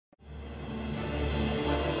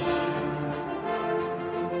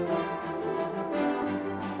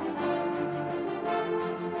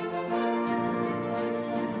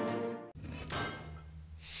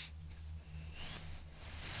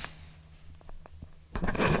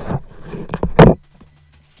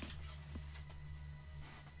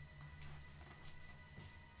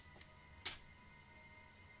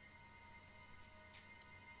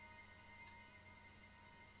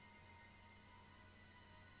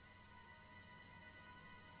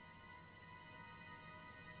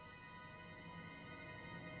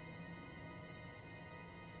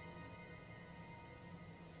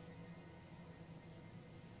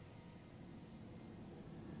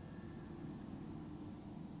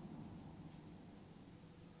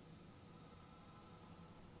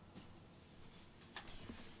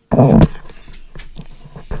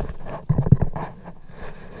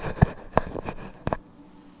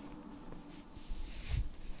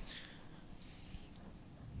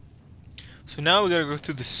So now we gotta go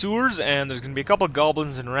through the sewers, and there's gonna be a couple of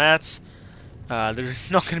goblins and rats.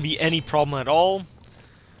 There's not gonna be any problem at all.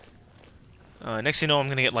 Next thing you know, I'm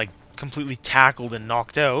gonna get like completely tackled and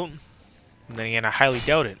knocked out. And then again, I highly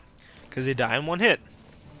doubt it, because they die in one hit.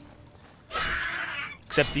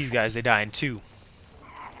 Except these guys, they die in two.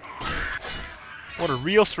 What a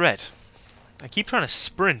real threat. I keep trying to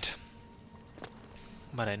sprint,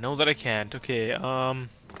 but I know that I can't. Okay, I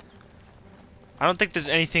don't think there's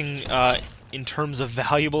anything in terms of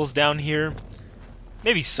valuables down here.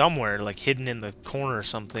 Maybe somewhere, like hidden in the corner or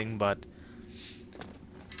something, but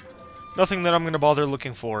nothing that I'm gonna bother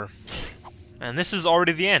looking for. And this is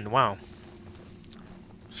already the end. Wow.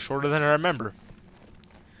 Shorter than I remember.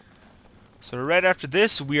 So right after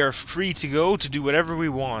this, we are free to go to do whatever we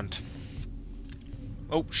want.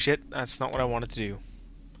 Oh, shit. That's not what I wanted to do.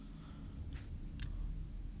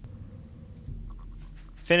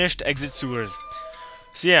 Finished. Exit sewers.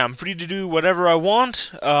 So yeah, I'm free to do whatever I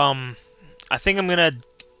want. I think I'm gonna...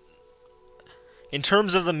 In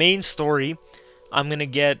terms of the main story, I'm gonna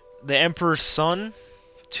get the Emperor's son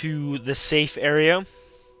to the safe area.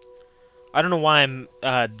 I don't know why I'm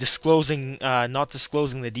not disclosing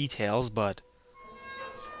the details, but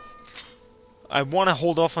I want to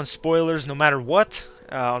hold off on spoilers no matter what,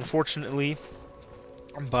 unfortunately.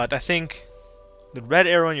 But I think the red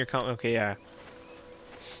arrow on your okay, yeah.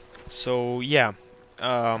 So yeah,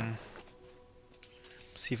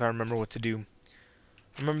 see if I remember what to do.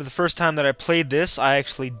 I remember the first time that I played this, I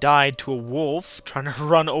actually died to a wolf trying to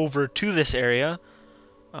run over to this area.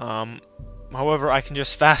 However, I can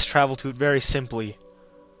just fast travel to it very simply.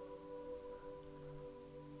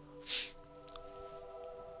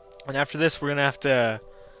 And after this, we're gonna have to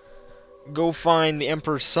go find the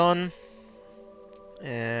Emperor's son.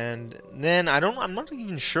 And then I'm not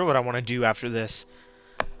even sure what I want to do after this.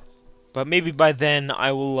 But maybe by then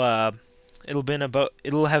I will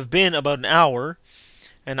it'll have been about an hour,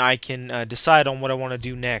 and I can decide on what I want to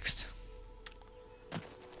do next.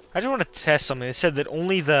 I just want to test something. It said that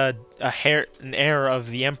only an heir of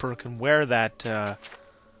the Emperor can wear that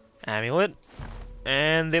amulet,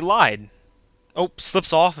 and they lied. Oh,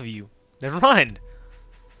 slips off of you. Never mind.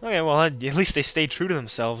 Okay, well, at least they stayed true to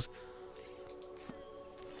themselves.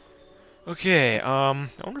 Okay, I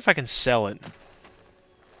wonder if I can sell it.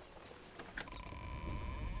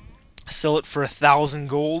 Sell it for 1,000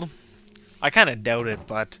 gold? I kind of doubt it,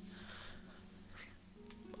 but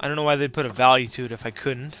I don't know why they'd put a value to it if I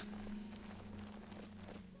couldn't.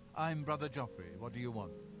 I'm Brother Joffrey. What do you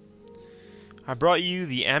want? I brought you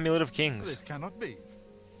the Amulet of Kings. This cannot be.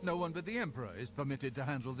 No one but the Emperor is permitted to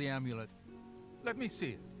handle the amulet. Let me see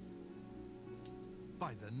it.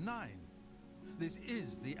 By the Nine, this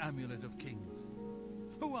is the Amulet of Kings.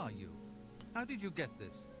 Who are you? How did you get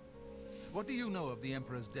this? What do you know of the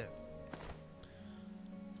Emperor's death?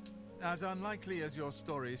 As unlikely as your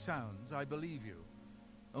story sounds, I believe you.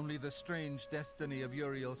 Only the strange destiny of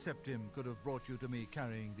Uriel Septim could have brought you to me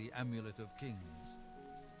carrying the Amulet of Kings.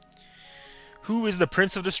 Who is the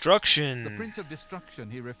Prince of Destruction? The Prince of Destruction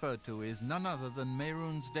he referred to is none other than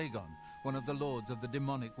Mehrunes Dagon, one of the lords of the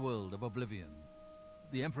demonic world of Oblivion.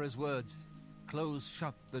 The Emperor's words, "Close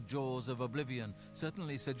shut the jaws of Oblivion,"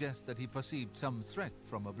 certainly suggest that he perceived some threat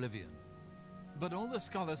from Oblivion. But all the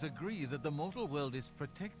scholars agree that the mortal world is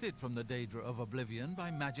protected from the danger of Oblivion by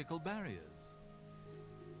magical barriers.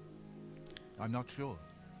 I'm not sure.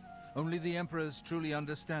 Only the Emperors truly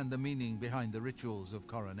understand the meaning behind the rituals of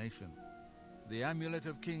coronation. The Amulet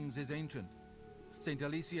of Kings is ancient. Saint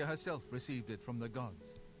Alicia herself received it from the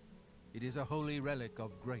gods. It is a holy relic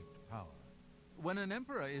of great power. When an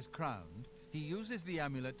emperor is crowned, he uses the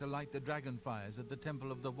amulet to light the dragon fires at the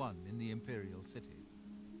Temple of the One in the Imperial City.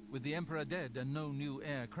 With the emperor dead and no new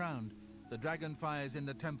heir crowned, the dragon fires in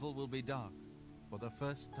the temple will be dark for the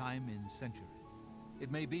first time in centuries.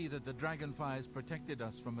 It may be that the dragon fires protected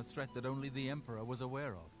us from a threat that only the emperor was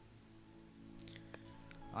aware of.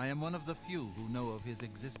 I am one of the few who know of his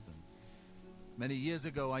existence. Many years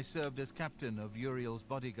ago, I served as captain of Uriel's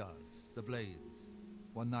bodyguards, the Blades.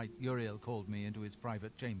 One night, Uriel called me into his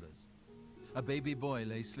private chambers. A baby boy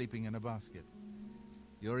lay sleeping in a basket.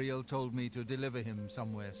 Uriel told me to deliver him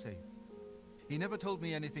somewhere safe. He never told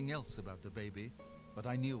me anything else about the baby, but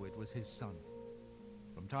I knew it was his son.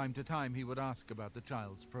 From time to time, he would ask about the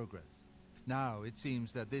child's progress. Now, it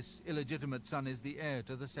seems that this illegitimate son is the heir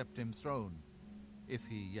to the Septim throne, if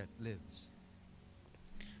he yet lives.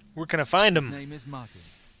 Where can I find him? His name is Martin.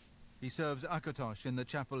 He serves Akatosh in the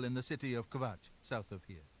chapel in the city of Kvatch, south of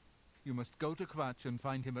here. You must go to Kvatch and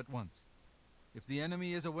find him at once. If the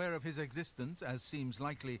enemy is aware of his existence, as seems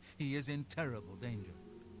likely, he is in terrible danger.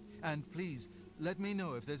 And please, let me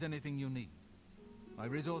know if there's anything you need. My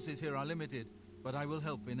resources here are limited, but I will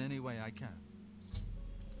help in any way I can.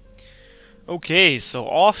 Okay, so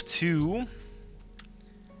off to...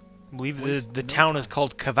 I believe the town is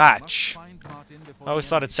called Kvatch. I always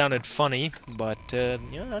thought it sounded funny, but,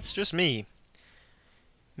 yeah, that's just me.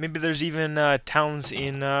 Maybe there's even towns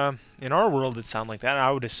in our world that sound like that. I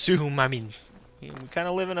would assume. I mean, we kind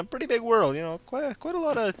of live in a pretty big world, you know, quite a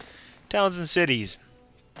lot of towns and cities.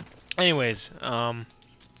 Anyways, now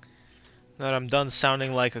that I'm done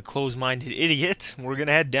sounding like a closed-minded idiot, we're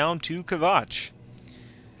gonna head down to Kvatch.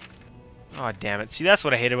 Oh, damn it. See, that's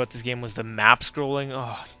what I hated about this game, was the map scrolling.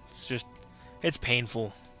 Oh, it's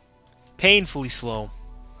painful. Painfully slow.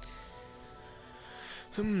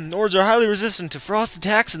 Nords are highly resistant to frost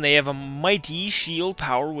attacks, and they have a mighty shield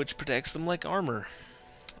power which protects them like armor.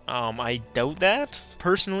 I doubt that,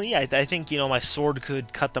 personally. I think, you know, my sword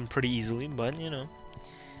could cut them pretty easily, but, you know.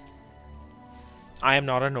 I am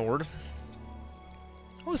not a Nord.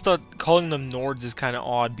 I always thought calling them Nords is kind of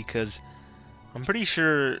odd, because I'm pretty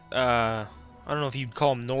sure, I don't know if you'd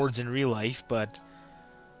call them Nords in real life, but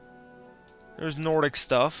there's Nordic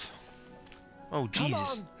stuff. Oh,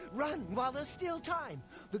 Jesus. Come on, run while there's still time.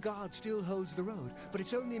 The guard still holds the road, but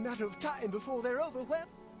it's only a matter of time before they're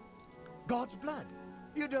overwhelmed. God's blood.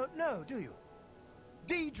 You don't know, do you?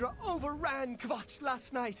 Deidre overran Kvatch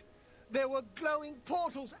last night. There were glowing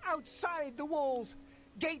portals outside the walls,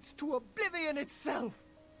 gates to Oblivion itself.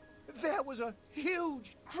 There was a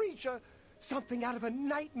huge creature, something out of a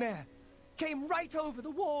nightmare, came right over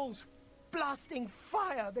the walls, blasting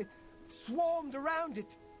fire that swarmed around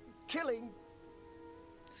it, killing.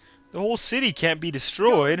 The whole city can't be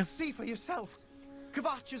destroyed. Go see for yourself.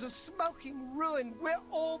 Kvatch is a smoking ruin. We're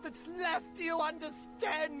all that's left. Do you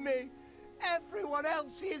understand me? Everyone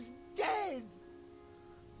else is dead.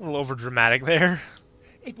 A little overdramatic there.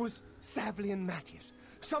 It was Savli and Matthias.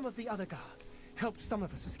 Some of the other guards helped some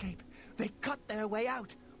of us escape. They cut their way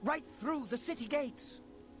out, right through the city gates.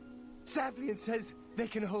 Savlian says they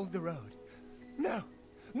can hold the road. No,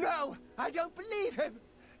 no, I don't believe him.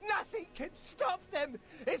 Nothing can stop them.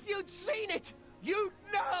 If you'd seen it, you'd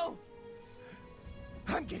know.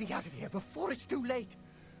 I'm getting out of here before it's too late.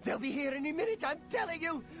 They'll be here any minute, I'm telling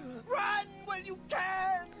you. Run when you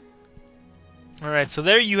can. Alright, so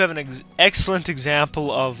there you have an excellent example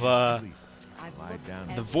of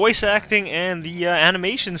the voice acting and the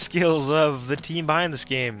animation skills of the team behind this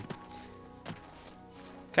game.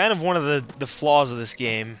 Kind of one of the flaws of this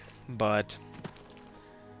game, but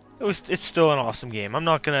it's still an awesome game. I'm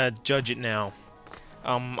not gonna judge it now.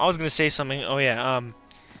 I was gonna say something. Oh yeah.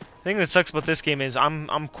 The thing that sucks about this game is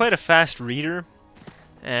I'm quite a fast reader,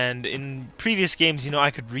 and in previous games, you know,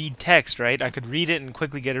 I could read text, right? I could read it and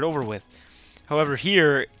quickly get it over with. However,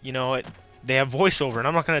 here, you know, they have voiceover, and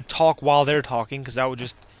I'm not gonna talk while they're talking because that would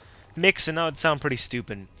just mix, and that would sound pretty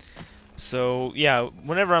stupid. So yeah,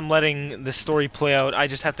 whenever I'm letting the story play out, I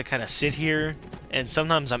just have to kind of sit here, and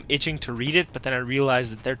sometimes I'm itching to read it, but then I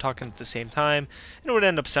realize that they're talking at the same time, and it would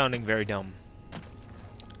end up sounding very dumb.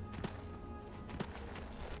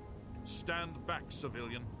 Stand back,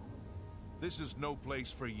 civilian. This is no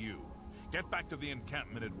place for you. Get back to the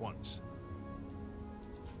encampment at once.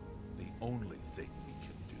 The only thing we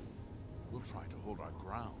can do, we'll try to hold our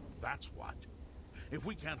ground, that's what. If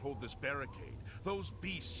we can't hold this barricade, those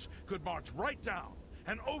beasts could march right down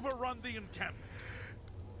and overrun the encampment.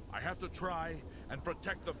 I have to try and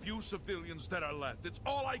protect the few civilians that are left. It's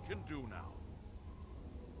all I can do now.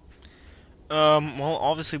 Well,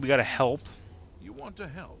 obviously we gotta help. You want to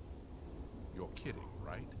help? You're kidding,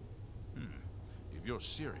 right? If you're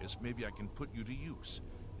serious, maybe I can put you to use.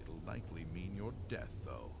 It'll likely mean your death,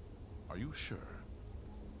 though. Are you sure?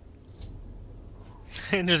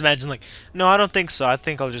 And just imagine, like, no, I don't think so. I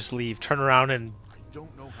think I'll just leave, turn around, and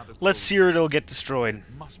Don't know how to let Cyrodiil get destroyed. It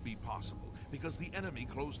must be possible, because the enemy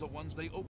closed the ones they opened.